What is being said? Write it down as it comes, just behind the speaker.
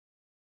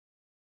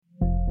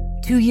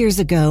2 years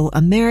ago,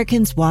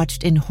 Americans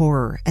watched in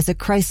horror as a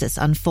crisis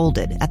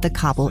unfolded at the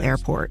Kabul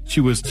airport.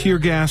 She was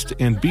tear-gassed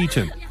and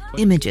beaten.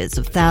 Images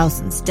of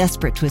thousands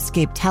desperate to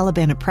escape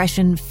Taliban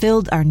oppression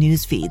filled our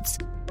news feeds.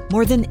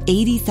 More than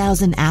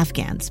 80,000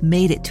 Afghans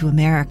made it to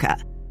America.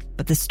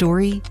 But the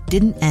story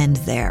didn't end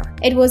there.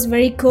 It was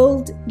very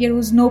cold. There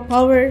was no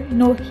power,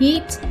 no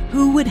heat.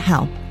 Who would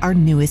help our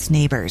newest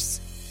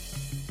neighbors?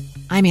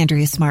 I'm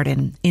Andrea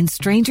Smartin. In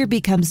Stranger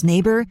Becomes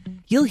Neighbor,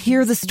 you'll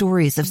hear the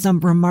stories of some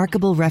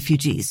remarkable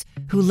refugees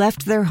who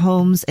left their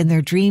homes and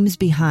their dreams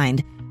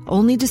behind,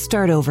 only to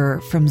start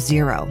over from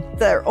zero.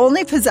 Their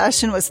only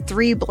possession was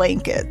 3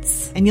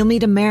 blankets. And you'll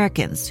meet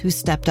Americans who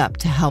stepped up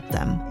to help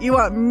them. You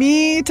want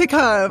me to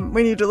come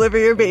when you deliver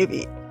your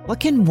baby. What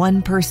can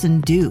one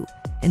person do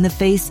in the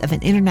face of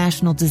an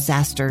international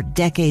disaster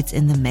decades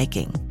in the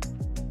making?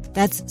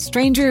 That's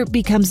Stranger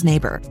Becomes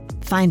Neighbor.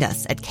 Find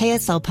us at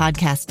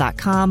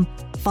kslpodcast.com.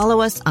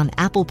 Follow us on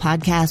Apple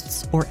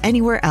Podcasts or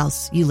anywhere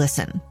else you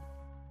listen.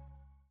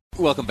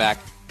 Welcome back.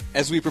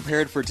 As we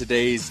prepared for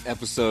today's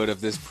episode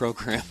of this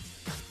program,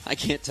 I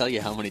can't tell you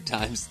how many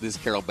times this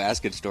Carole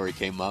Baskin story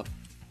came up.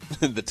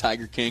 The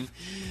Tiger King.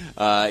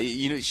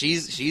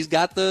 She's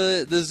got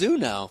the zoo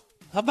now.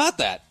 How about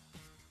that?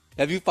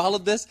 Have you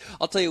followed this?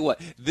 I'll tell you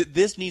what.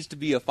 This needs to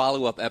be a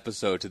follow-up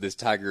episode to this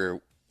Tiger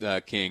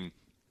King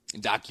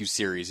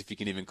docu-series, if you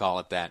can even call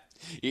it that.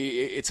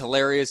 It's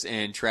hilarious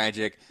and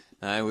tragic.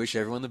 I wish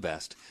everyone the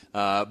best.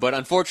 But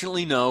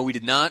unfortunately, no, we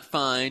did not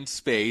find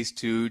space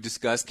to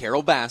discuss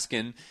Carole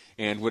Baskin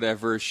and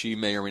whatever she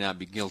may or may not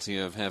be guilty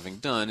of having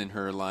done in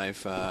her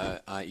life,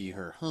 i.e.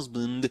 her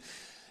husband.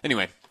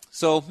 Anyway,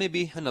 so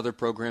maybe another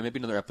program, maybe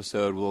another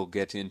episode, we'll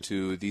get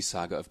into the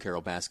saga of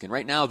Carole Baskin.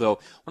 Right now, though,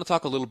 I want to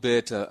talk a little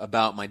bit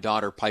about my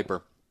daughter,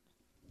 Piper.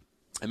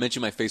 I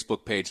mentioned my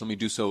Facebook page. Let me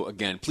do so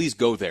again. Please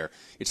go there.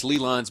 It's Lee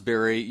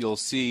Lonsberry. You'll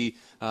see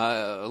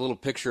a little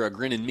picture of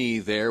Grinning Me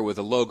there with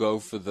a logo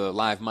for the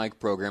live mic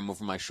program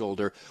over my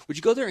shoulder. Would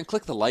you go there and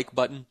click the like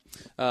button?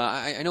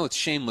 I know it's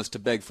shameless to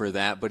beg for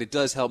that, but it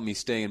does help me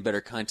stay in better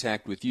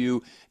contact with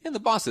you and the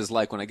bosses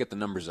like when I get the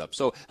numbers up.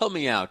 So help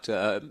me out.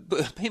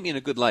 Paint me in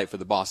a good light for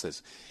the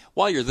bosses.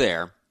 While you're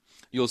there,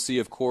 you'll see,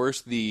 of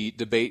course, the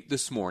debate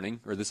this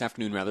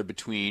afternoon,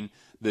 between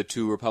the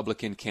 2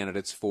 Republican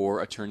candidates for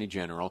Attorney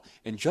General.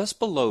 And just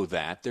below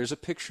that, there's a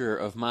picture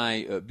of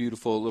my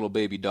beautiful little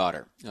baby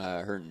daughter.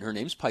 Her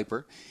name's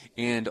Piper.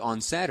 And on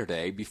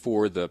Saturday,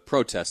 before the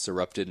protests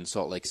erupted in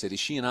Salt Lake City,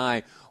 she and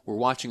I were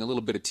watching a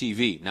little bit of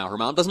TV. Now, her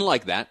mom doesn't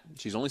like that.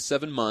 She's only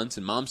 7 months,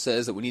 and Mom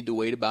says that we need to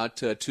wait about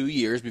 2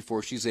 years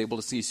before she's able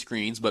to see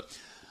screens. But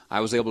I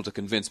was able to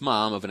convince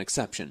Mom of an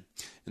exception,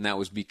 and that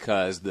was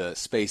because the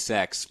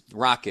SpaceX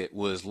rocket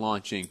was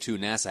launching 2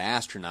 NASA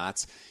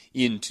astronauts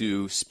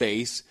into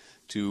space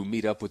to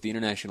meet up with the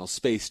International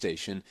Space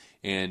Station,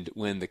 and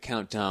when the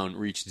countdown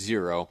reached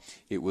 0,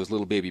 it was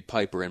little baby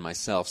Piper and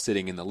myself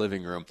sitting in the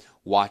living room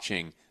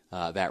watching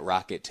that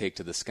rocket take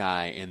to the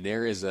sky, and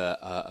there is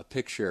a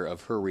picture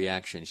of her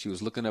reaction. She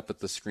was looking up at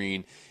the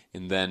screen,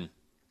 and then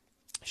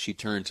she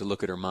turned to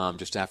look at her mom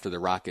just after the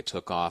rocket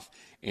took off,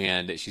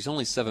 and she's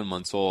only 7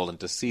 months old, and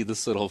to see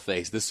this little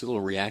face, this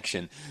little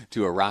reaction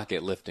to a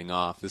rocket lifting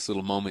off, this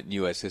little moment in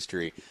U.S.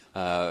 history,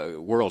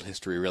 world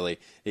history really,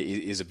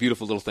 is a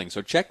beautiful little thing.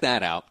 So check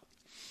that out.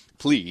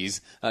 Please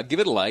give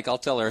it a like. I'll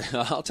tell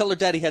her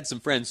Daddy had some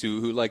friends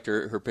who liked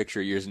her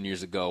picture years and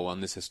years ago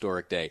on this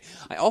historic day.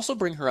 I also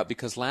bring her up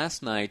because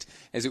last night,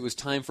 as it was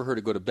time for her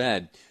to go to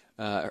bed,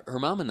 her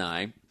mom and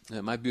I,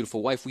 my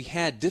beautiful wife, we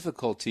had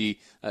difficulty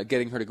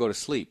getting her to go to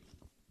sleep.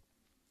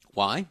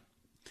 Why?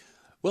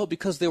 Well,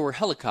 because there were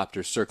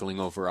helicopters circling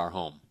over our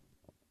home,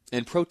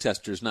 and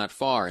protesters not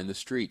far in the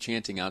street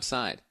chanting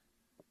outside.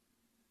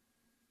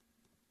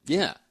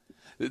 Yeah,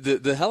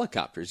 the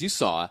helicopters. You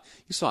saw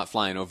it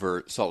flying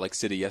over Salt Lake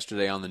City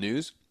yesterday on the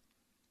news.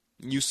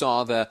 You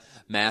saw the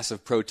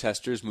massive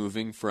protesters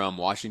moving from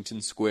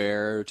Washington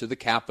Square to the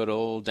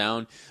Capitol,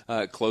 down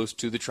close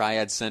to the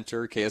Triad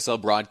Center,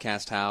 KSL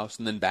Broadcast House,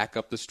 and then back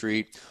up the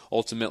street.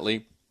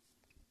 Ultimately,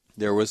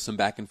 there was some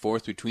back and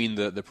forth between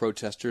the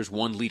protesters,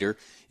 one leader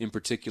in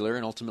particular,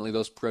 and ultimately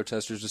those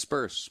protesters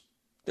dispersed.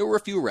 There were a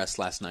few arrests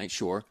last night,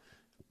 sure.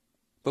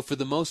 But for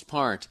the most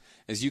part,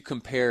 as you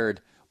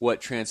compared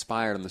what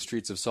transpired on the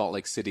streets of Salt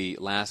Lake City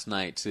last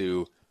night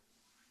to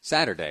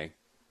Saturday,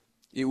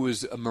 it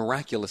was a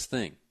miraculous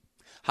thing.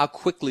 How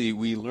quickly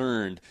we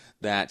learned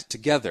that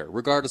together,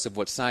 regardless of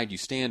what side you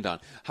stand on,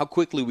 how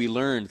quickly we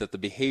learned that the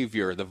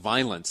behavior, the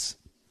violence,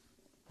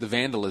 the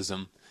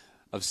vandalism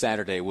of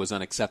Saturday was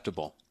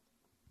unacceptable.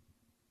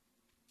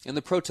 And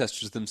the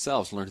protesters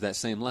themselves learned that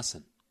same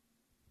lesson.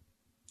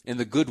 And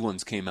the good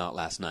ones came out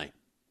last night.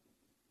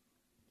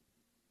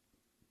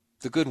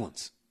 The good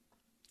ones.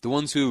 The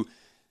ones who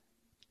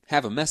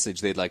have a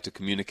message they'd like to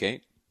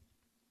communicate.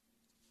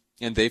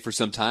 And they, for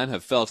some time,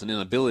 have felt an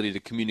inability to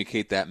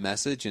communicate that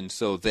message, and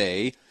so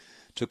they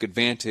took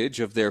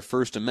advantage of their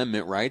First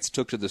Amendment rights,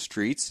 took to the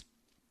streets,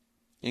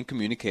 and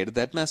communicated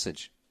that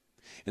message.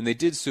 And they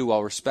did so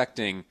while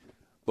respecting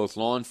both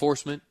law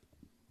enforcement,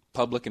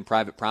 public and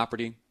private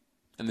property,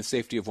 and the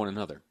safety of one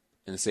another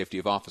and the safety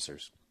of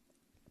officers.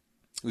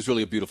 It was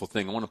really a beautiful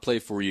thing. I want to play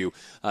for you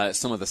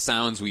some of the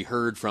sounds we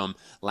heard from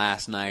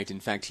last night. In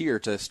fact, here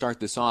to start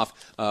this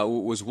off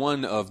was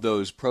one of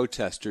those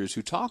protesters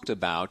who talked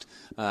about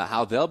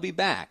how they'll be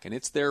back, and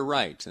it's their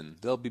right, and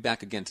they'll be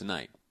back again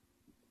tonight.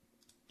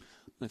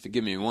 If you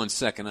give me 1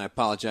 second, I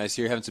apologize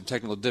here, having some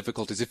technical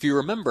difficulties. If you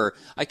remember,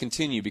 I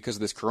continue because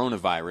of this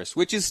coronavirus,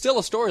 which is still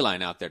a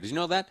storyline out there. Did you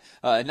know that?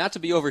 Not to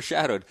be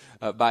overshadowed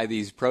by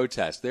these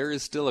protests. There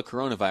is still a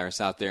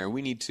coronavirus out there, and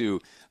we need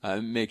to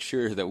make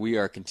sure that we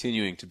are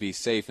continuing to be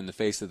safe in the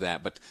face of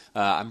that. But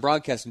I'm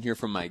broadcasting here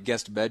from my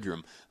guest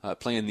bedroom,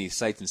 playing these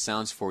sights and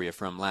sounds for you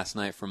from last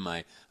night from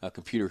my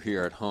computer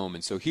here at home.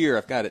 And so here,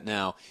 I've got it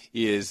now,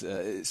 is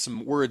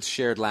some words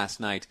shared last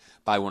night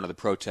by one of the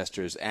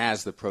protesters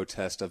as the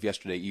protest of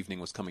yesterday evening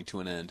was coming to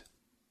an end.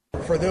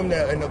 For them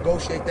to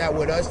negotiate that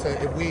with us,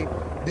 if we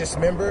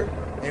dismember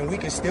and we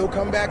can still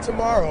come back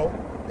tomorrow,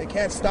 they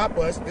can't stop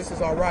us. This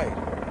is all right.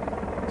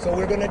 So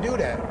we're going to do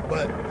that.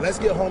 But let's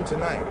get home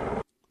tonight.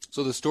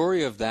 So the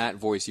story of that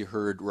voice you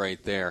heard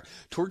right there,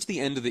 towards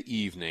the end of the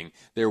evening,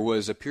 there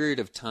was a period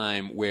of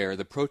time where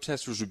the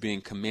protesters were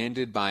being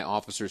commanded by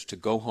officers to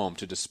go home,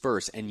 to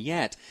disperse, and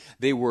yet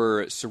they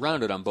were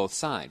surrounded on both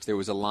sides. There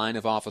was a line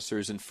of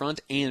officers in front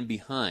and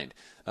behind.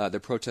 The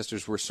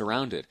protesters were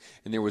surrounded.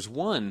 And there was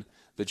one,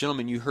 the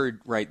gentleman you heard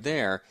right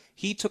there,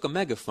 he took a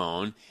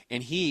megaphone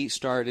and he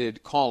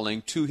started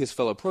calling to his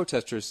fellow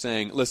protesters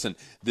saying, listen,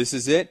 this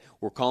is it.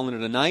 We're calling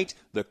it a night.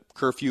 The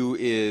curfew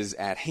is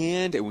at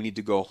hand and we need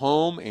to go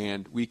home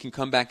and we can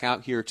come back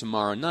out here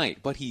tomorrow night.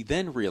 But he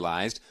then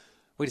realized,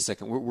 wait a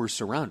second, we're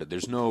surrounded.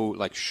 There's no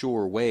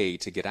sure way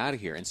to get out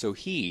of here. And so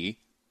he,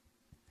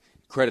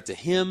 credit to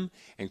him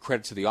and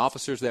credit to the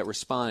officers that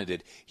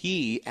responded,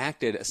 he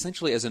acted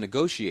essentially as a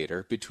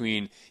negotiator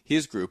between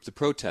his group, the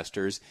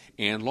protesters,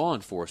 and law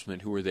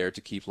enforcement who were there to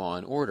keep law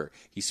and order.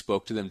 He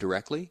spoke to them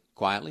directly,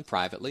 quietly,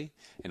 privately,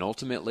 and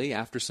ultimately,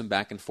 after some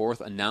back and forth,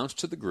 announced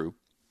to the group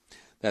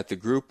that the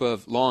group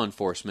of law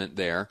enforcement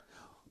there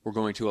were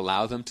going to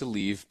allow them to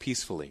leave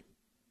peacefully.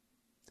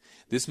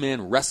 This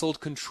man wrestled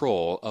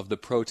control of the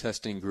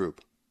protesting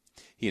group.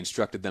 He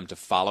instructed them to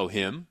follow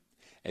him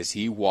as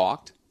he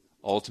walked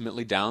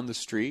ultimately down the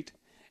street,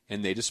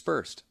 and they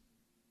dispersed.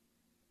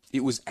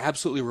 It was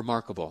absolutely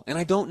remarkable, and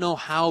I don't know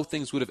how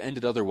things would have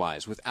ended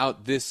otherwise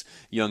without this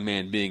young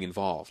man being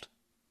involved.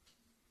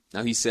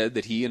 Now, he said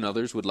that he and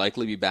others would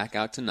likely be back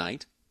out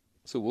tonight,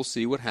 so we'll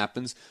see what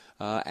happens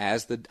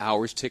as the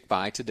hours tick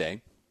by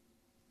today.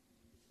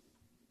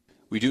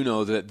 We do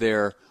know that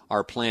there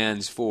are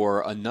plans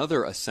for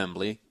another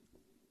assembly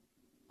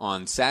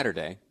on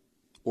Saturday,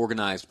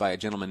 organized by a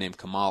gentleman named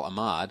Kamal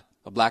Ahmad,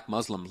 a black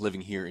Muslim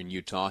living here in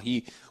Utah.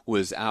 He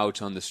was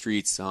out on the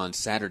streets on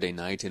Saturday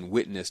night and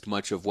witnessed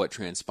much of what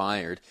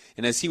transpired.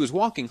 And as he was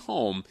walking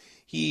home,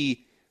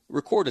 he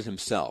recorded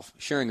himself,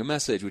 sharing a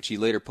message which he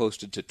later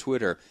posted to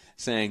Twitter,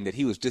 saying that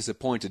he was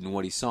disappointed in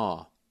what he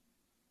saw.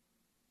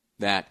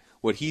 That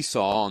what he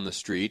saw on the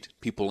street,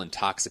 people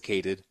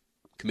intoxicated,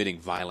 committing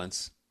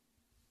violence,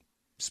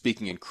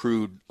 speaking in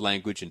crude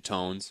language and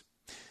tones,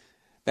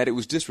 that it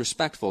was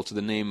disrespectful to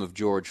the name of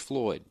George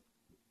Floyd,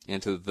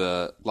 and to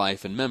the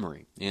life and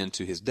memory, and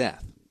to his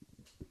death.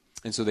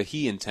 And so that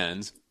he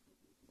intends,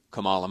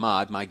 Kamal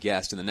Ahmad, my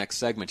guest in the next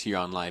segment here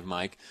on Live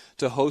Mike,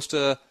 to host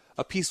a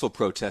peaceful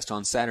protest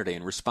on Saturday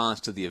in response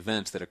to the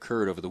events that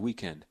occurred over the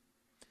weekend.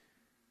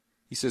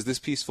 He says this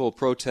peaceful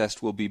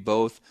protest will be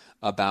both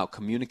about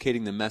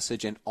communicating the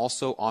message and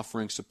also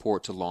offering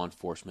support to law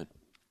enforcement.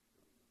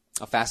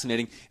 A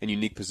fascinating and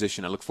unique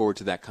position. I look forward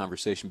to that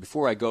conversation.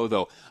 Before I go,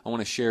 though, I want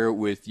to share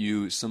with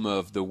you some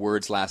of the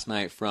words last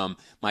night from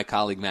my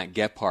colleague Matt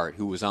Gephardt,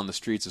 who was on the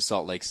streets of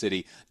Salt Lake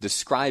City,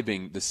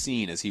 describing the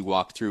scene as he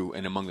walked through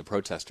and among the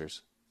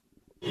protesters.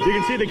 You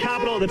can see the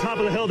Capitol at the top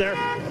of the hill there.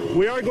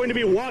 We are going to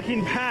be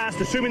walking past,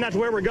 assuming that's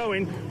where we're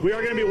going, we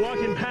are going to be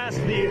walking past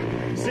the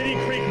City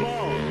Creek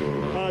Mall.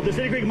 The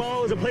City Creek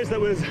Mall is a place that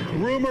was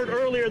rumored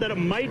earlier that it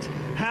might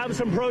have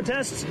some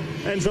protests,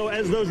 and so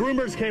as those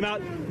rumors came out,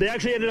 they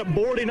actually ended up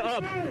boarding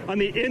up on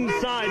the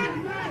inside.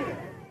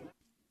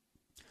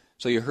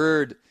 So you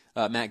heard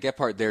Matt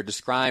Gephardt there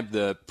describe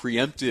the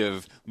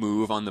preemptive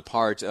move on the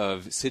part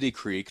of City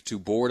Creek to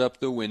board up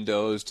the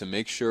windows to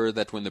make sure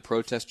that when the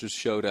protesters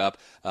showed up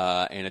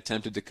and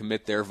attempted to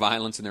commit their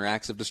violence and their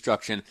acts of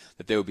destruction,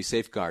 that they would be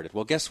safeguarded.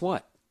 Well, guess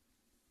what?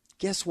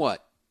 Guess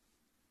what?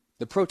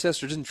 The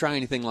protesters didn't try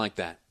anything like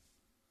that.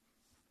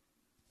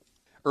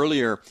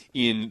 Earlier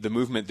in the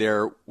movement,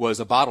 there was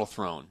a bottle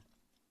thrown,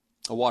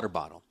 a water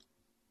bottle,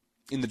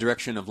 in the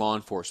direction of law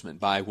enforcement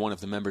by one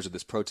of the members of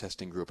this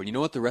protesting group. And you know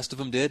what the rest of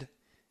them did?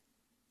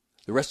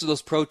 The rest of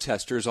those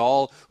protesters,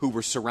 all who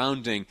were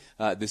surrounding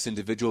this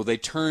individual, they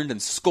turned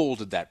and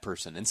scolded that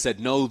person and said,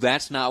 no,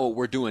 that's not what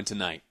we're doing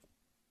tonight.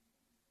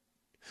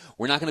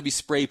 We're not going to be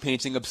spray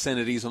painting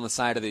obscenities on the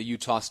side of the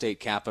Utah State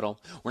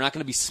Capitol. We're not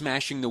going to be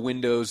smashing the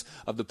windows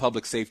of the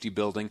public safety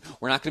building.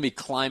 We're not going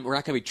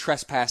to be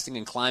trespassing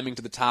and climbing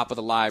to the top of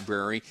the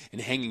library and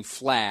hanging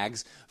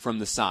flags from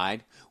the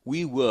side.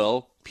 We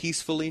will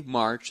peacefully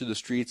march to the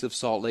streets of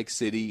Salt Lake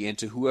City, and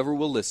to whoever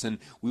will listen,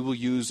 we will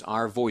use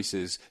our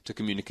voices to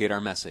communicate our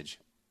message.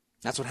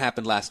 That's what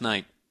happened last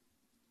night.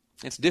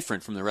 It's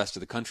different from the rest of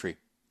the country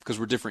because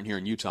we're different here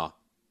in Utah,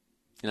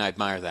 and I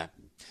admire that.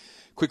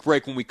 Quick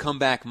break. When we come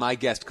back, my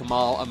guest,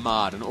 Kamal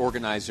Ahmad, an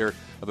organizer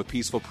of a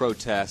peaceful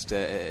protest,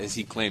 as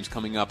he claims,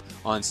 coming up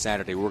on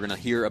Saturday. We're going to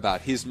hear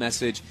about his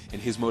message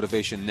and his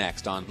motivation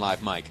next on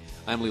Live Mike.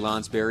 I'm Lee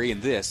Lonsberry,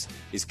 and this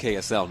is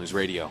KSL News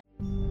Radio.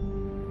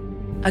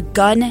 A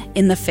gun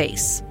in the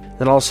face.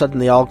 Then all of a sudden,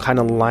 they all kind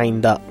of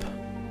lined up.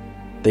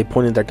 They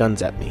pointed their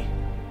guns at me.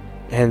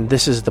 And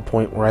this is the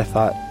point where I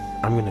thought,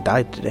 I'm going to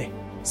die today.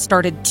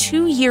 Started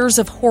 2 years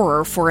of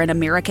horror for an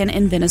American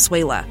in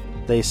Venezuela.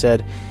 They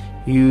said,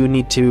 you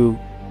need to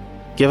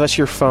give us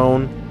your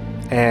phone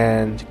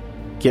and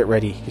get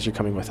ready because you're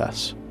coming with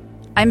us.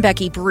 I'm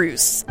Becky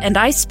Bruce, and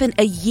I spent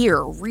a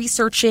year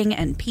researching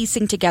and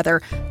piecing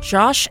together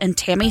Josh and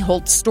Tammy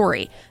Holt's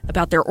story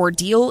about their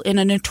ordeal in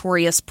a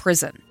notorious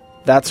prison.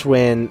 That's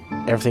when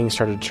everything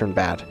started to turn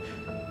bad.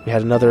 We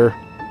had another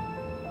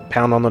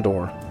pound on the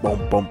door.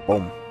 Boom, boom,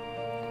 boom.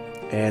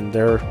 And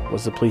there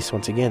was the police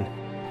once again.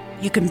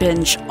 You can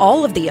binge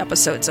all of the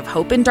episodes of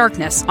Hope in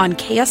Darkness on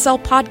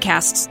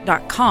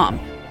KSLpodcasts.com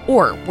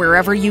or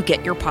wherever you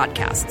get your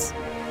podcasts.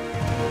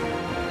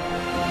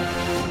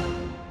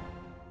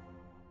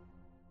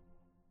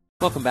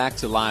 Welcome back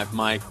to Live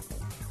Mike.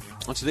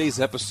 On today's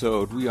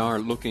episode, we are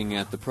looking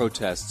at the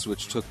protests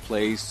which took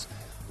place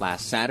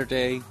last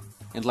Saturday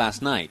and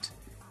last night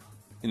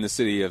in the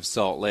city of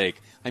Salt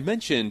Lake. I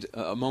mentioned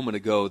a moment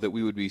ago that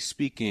we would be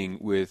speaking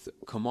with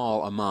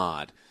Kamal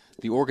Ahmad,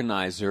 the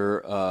organizer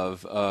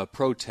of a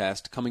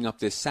protest coming up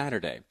this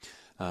Saturday.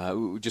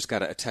 We just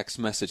got a text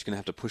message. Going to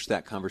have to push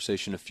that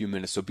conversation a few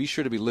minutes, so be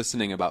sure to be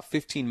listening about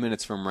 15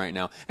 minutes from right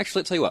now.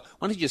 Actually, I'll tell you what,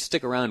 why don't you just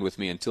stick around with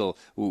me until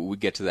we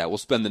get to that. We'll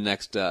spend the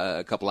next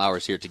couple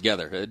hours here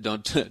together.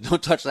 Don't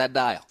touch that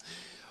dial.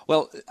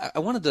 Well, I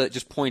wanted to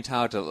just point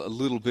out a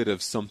little bit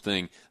of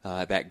something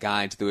that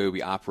guides the way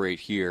we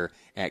operate here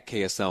at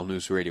KSL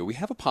News Radio. We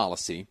have a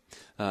policy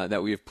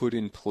that we have put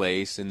in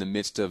place in the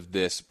midst of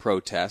this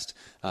protest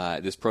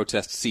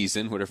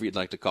season, whatever you'd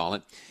like to call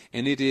it,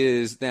 and it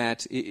is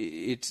that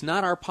it's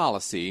not our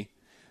policy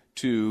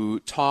to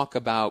talk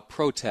about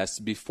protests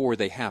before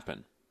they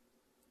happen.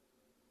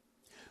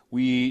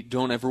 We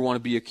don't ever want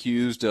to be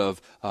accused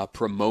of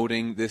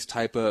promoting this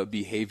type of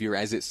behavior,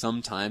 as it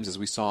sometimes, as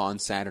we saw on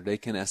Saturday,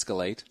 can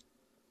escalate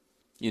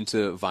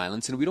into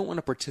violence, and we don't want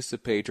to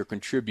participate or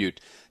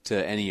contribute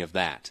to any of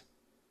that.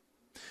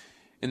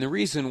 And the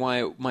reason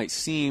why it might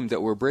seem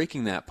that we're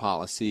breaking that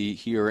policy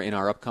here in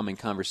our upcoming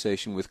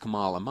conversation with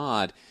Kamal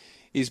Ahmad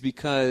is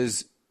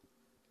because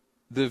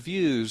the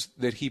views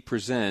that he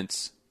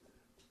presents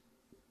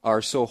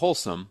are so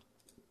wholesome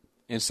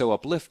and so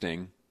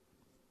uplifting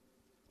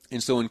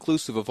and so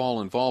inclusive of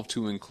all involved,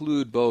 to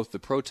include both the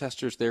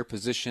protesters, their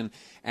position,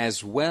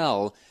 as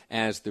well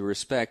as the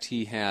respect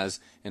he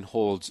has and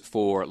holds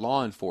for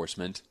law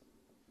enforcement,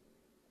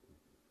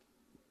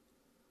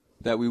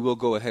 that we will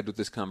go ahead with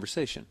this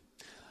conversation.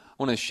 I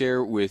want to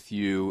share with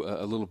you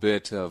a little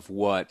bit of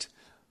what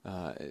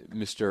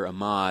Mr.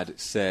 Ahmad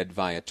said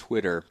via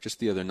Twitter just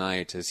the other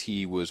night as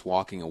he was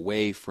walking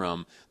away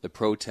from the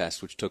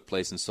protest which took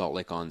place in Salt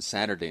Lake on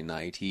Saturday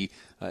night. He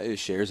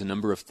shares a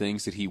number of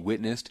things that he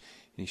witnessed,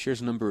 and he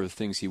shares a number of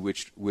things he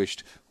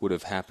wished would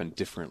have happened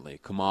differently.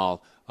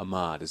 Kamal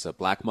Ahmad is a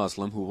black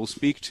Muslim who we'll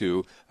speak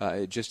to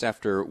just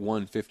after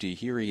 1:50.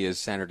 Here he is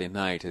Saturday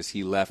night as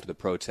he left the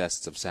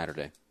protests of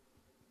Saturday.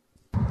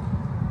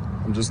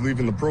 I'm just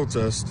leaving the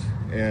protest,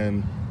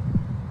 and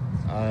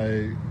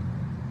I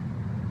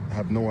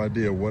have no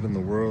idea what in the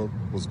world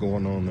was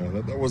going on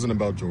there. That wasn't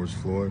about George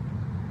Floyd.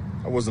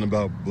 That wasn't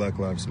about Black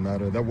Lives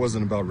Matter. That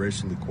wasn't about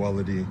racial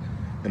equality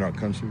in our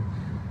country.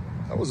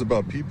 That was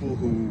about people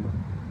who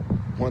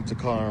want to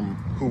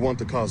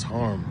cause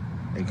harm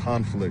and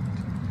conflict.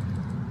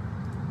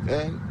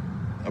 And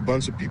a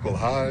bunch of people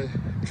high,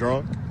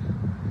 drunk.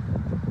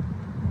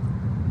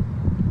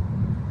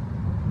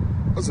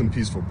 Wasn't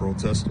peaceful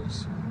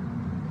protesters.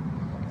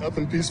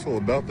 Nothing peaceful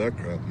about that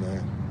crap,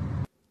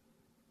 man.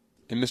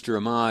 And Mr.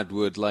 Ahmad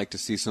would like to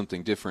see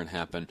something different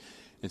happen,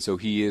 and so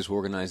he is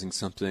organizing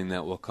something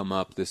that will come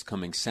up this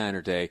coming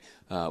Saturday.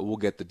 We'll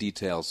get the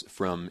details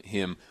from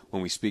him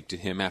when we speak to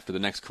him after the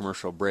next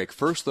commercial break.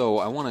 First, though,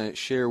 I want to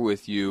share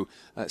with you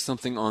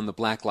something on the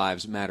Black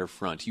Lives Matter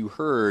front. You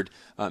heard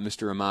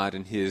Mr. Ahmad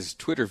in his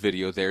Twitter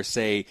video there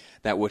say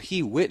that what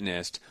he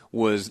witnessed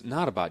was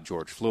not about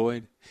George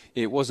Floyd.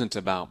 It wasn't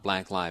about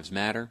Black Lives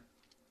Matter.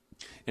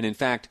 And in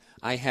fact,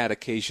 I had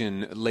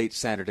occasion late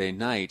Saturday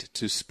night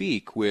to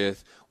speak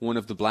with one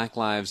of the Black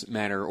Lives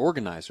Matter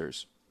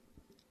organizers.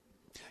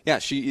 Yeah,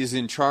 she is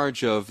in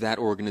charge of that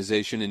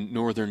organization in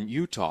northern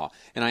Utah.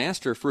 And I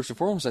asked her first and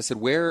foremost, I said,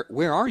 where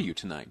are you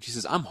tonight? She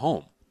says, I'm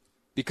home.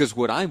 Because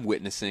what I'm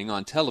witnessing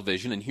on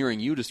television and hearing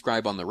you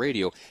describe on the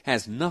radio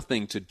has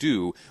nothing to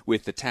do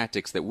with the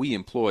tactics that we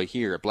employ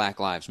here at Black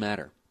Lives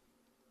Matter.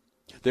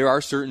 There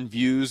are certain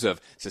views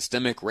of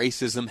systemic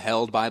racism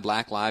held by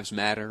Black Lives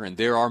Matter, and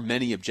there are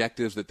many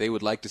objectives that they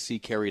would like to see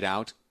carried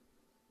out.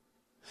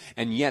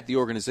 And yet the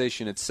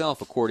organization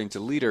itself, according to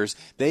leaders,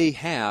 they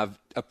have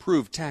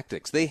approved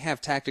tactics. They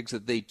have tactics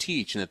that they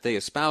teach and that they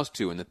espouse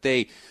to and that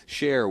they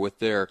share with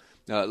their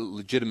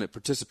legitimate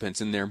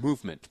participants in their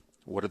movement.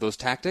 What are those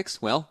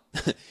tactics? Well,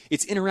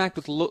 it's interact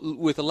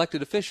with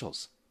elected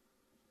officials.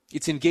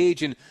 It's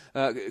engage in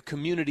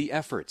community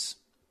efforts,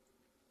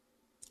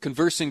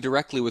 conversing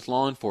directly with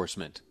law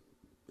enforcement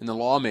and the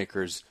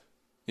lawmakers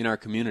in our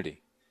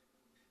community.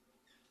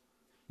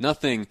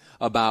 Nothing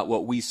about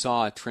what we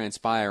saw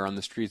transpire on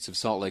the streets of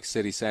Salt Lake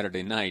City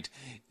Saturday night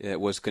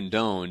was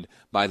condoned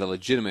by the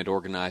legitimate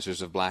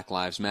organizers of Black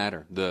Lives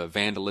Matter. The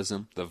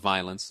vandalism, the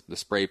violence, the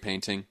spray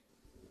painting.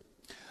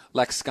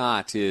 Lex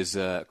Scott is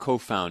a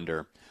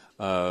co-founder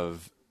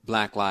of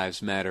Black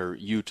Lives Matter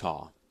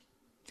Utah.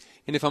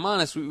 And if I'm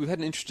honest, we've had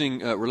an interesting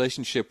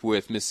relationship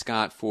with Ms.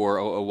 Scott for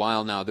a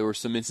while now. There were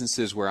some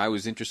instances where I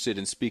was interested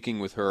in speaking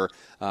with her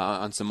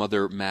on some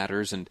other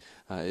matters, and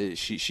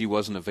she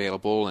wasn't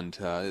available, and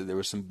there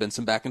was been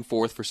some back and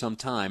forth for some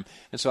time.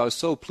 And so I was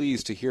so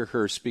pleased to hear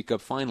her speak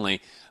up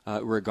finally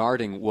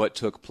regarding what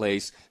took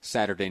place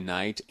Saturday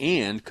night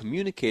and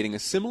communicating a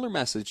similar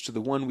message to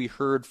the one we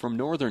heard from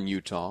Northern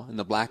Utah and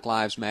the Black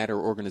Lives Matter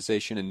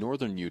organization in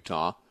Northern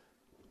Utah,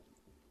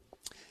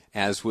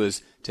 as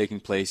was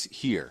taking place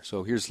here.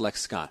 So here's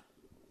Lex Scott.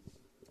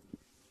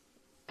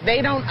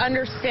 They don't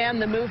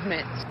understand the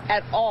movement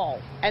at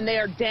all, and they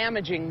are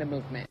damaging the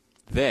movement.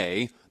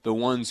 They, the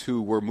ones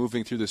who were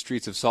moving through the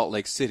streets of Salt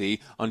Lake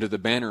City under the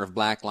banner of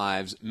Black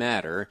Lives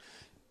Matter,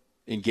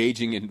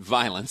 engaging in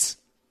violence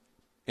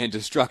and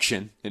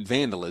destruction and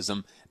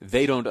vandalism,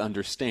 they don't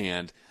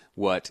understand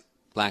what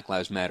Black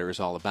Lives Matter is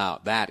all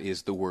about. That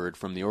is the word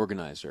from the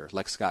organizer.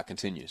 Lex Scott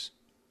continues.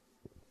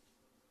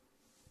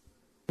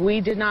 We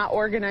did not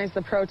organize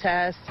the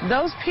protest.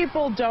 Those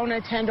people don't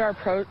attend our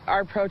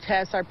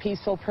protests, our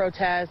peaceful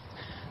protests.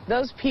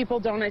 Those people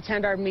don't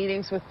attend our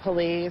meetings with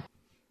police.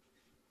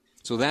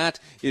 So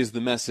that is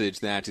the message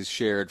that is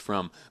shared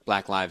from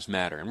Black Lives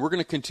Matter. And we're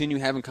going to continue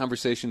having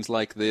conversations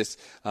like this,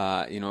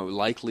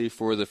 likely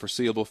for the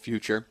foreseeable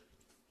future.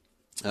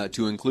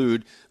 To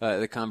include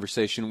the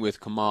conversation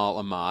with Kamal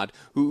Ahmad,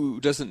 who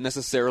doesn't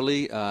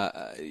necessarily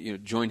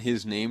join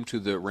his name to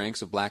the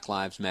ranks of Black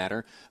Lives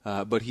Matter,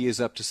 but he is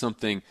up to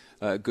something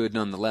good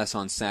nonetheless.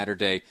 On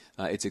Saturday,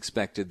 it's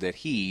expected that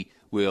he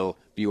will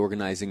be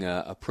organizing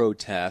a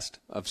protest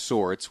of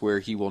sorts where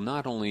he will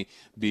not only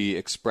be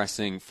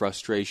expressing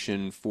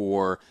frustration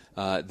for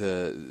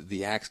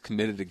the acts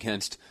committed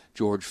against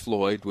George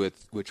Floyd,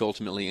 which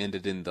ultimately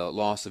ended in the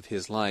loss of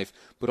his life,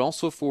 but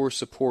also for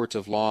support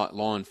of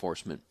law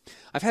enforcement.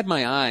 I've had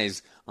my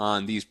eyes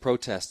on these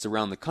protests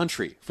around the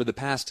country for the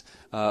past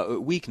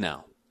week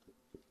now.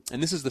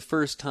 And this is the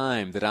first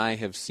time that I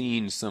have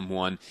seen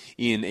someone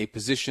in a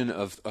position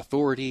of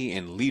authority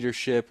and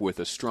leadership with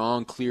a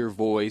strong, clear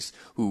voice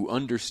who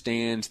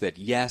understands that,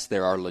 yes,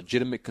 there are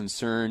legitimate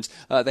concerns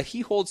that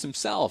he holds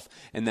himself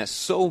and that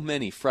so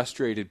many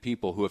frustrated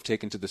people who have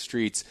taken to the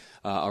streets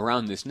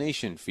around this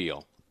nation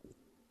feel.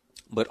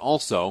 But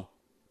also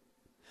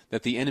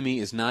that the enemy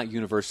is not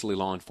universally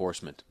law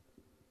enforcement.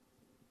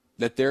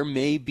 That there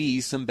may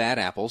be some bad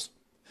apples,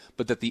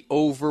 but that the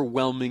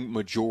overwhelming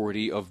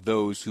majority of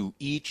those who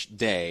each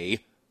day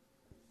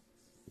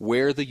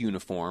wear the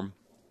uniform,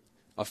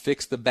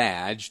 affix the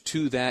badge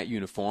to that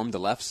uniform, the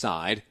left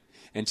side,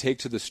 and take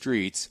to the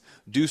streets,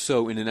 do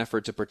so in an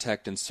effort to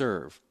protect and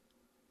serve.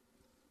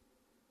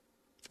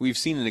 We've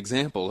seen an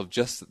example of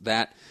just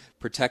that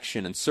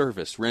protection and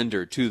service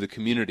rendered to the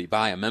community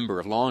by a member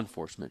of law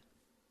enforcement,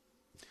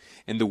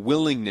 and the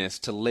willingness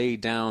to lay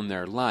down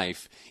their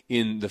life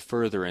in the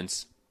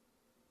furtherance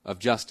of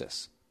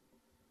justice.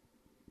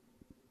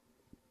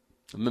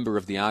 A member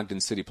of the Ogden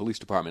City Police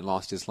Department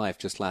lost his life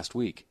just last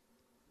week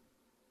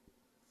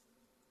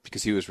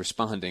because he was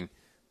responding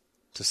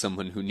to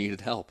someone who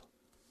needed help.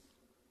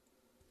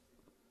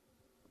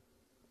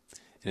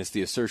 And it's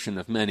the assertion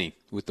of many,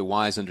 with the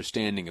wise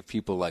understanding of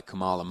people like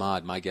Kamal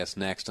Ahmad, my guest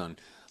next on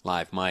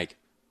Live Mike,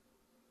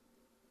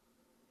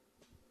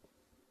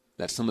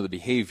 that some of the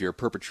behavior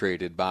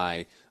perpetrated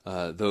by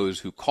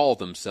those who call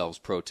themselves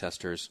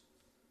protesters,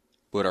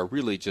 but are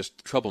really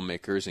just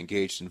troublemakers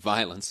engaged in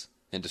violence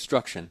and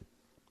destruction,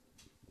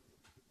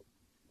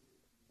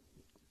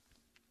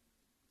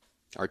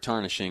 are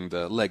tarnishing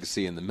the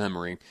legacy and the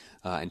memory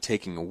and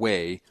taking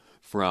away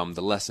from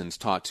the lessons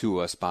taught to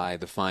us by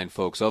the fine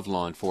folks of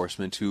law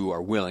enforcement who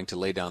are willing to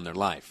lay down their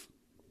life.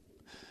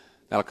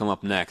 That'll come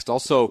up next.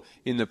 Also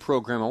in the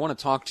program, I want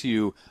to talk to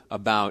you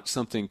about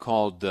something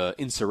called the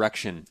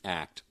Insurrection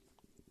Act.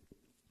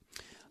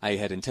 I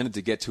had intended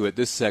to get to it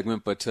this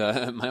segment, but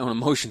my own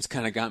emotions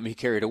kind of got me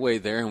carried away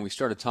there, and we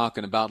started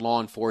talking about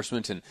law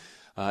enforcement and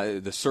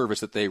the service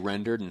that they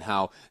rendered and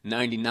how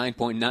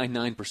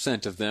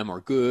 99.99% of them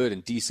are good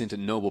and decent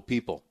and noble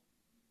people.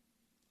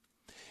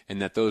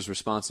 and that those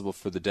responsible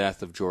for the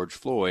death of George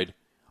Floyd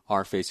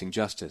are facing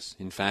justice.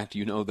 In fact,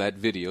 you know that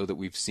video that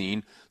we've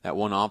seen, that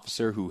one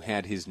officer who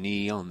had his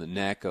knee on the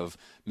neck of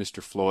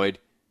Mr. Floyd.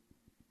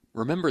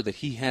 Remember that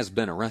he has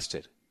been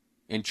arrested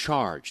and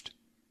charged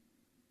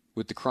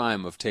with the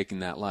crime of taking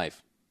that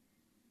life.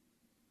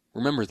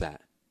 Remember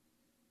that.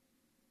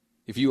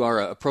 If you are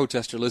a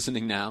protester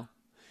listening now,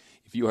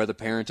 if you are the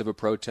parent of a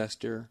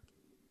protester,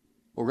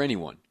 or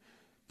anyone,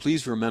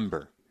 please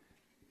remember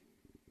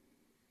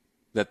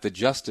that the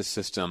justice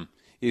system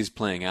is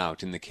playing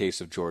out in the case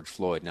of George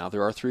Floyd. Now,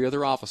 there are 3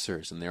 other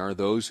officers, and there are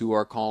those who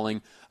are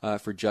calling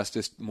for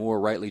justice more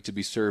rightly to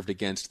be served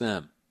against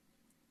them.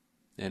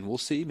 And we'll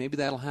see, maybe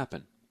that'll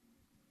happen.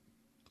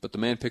 But the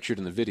man pictured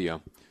in the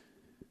video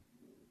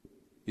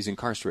is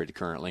incarcerated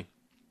currently,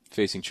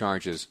 facing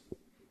charges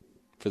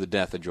for the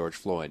death of George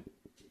Floyd.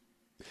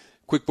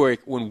 Quick break.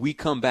 When we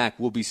come back,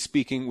 we'll be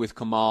speaking with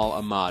Kamal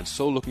Ahmad.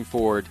 So looking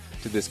forward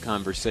to this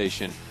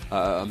conversation.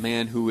 A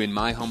man who, in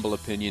my humble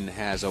opinion,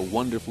 has a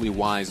wonderfully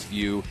wise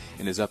view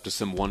and is up to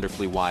some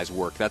wonderfully wise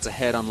work. That's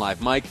ahead on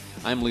Live Mike.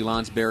 I'm Lee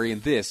Lonsberry,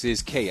 and this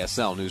is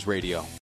KSL News Radio.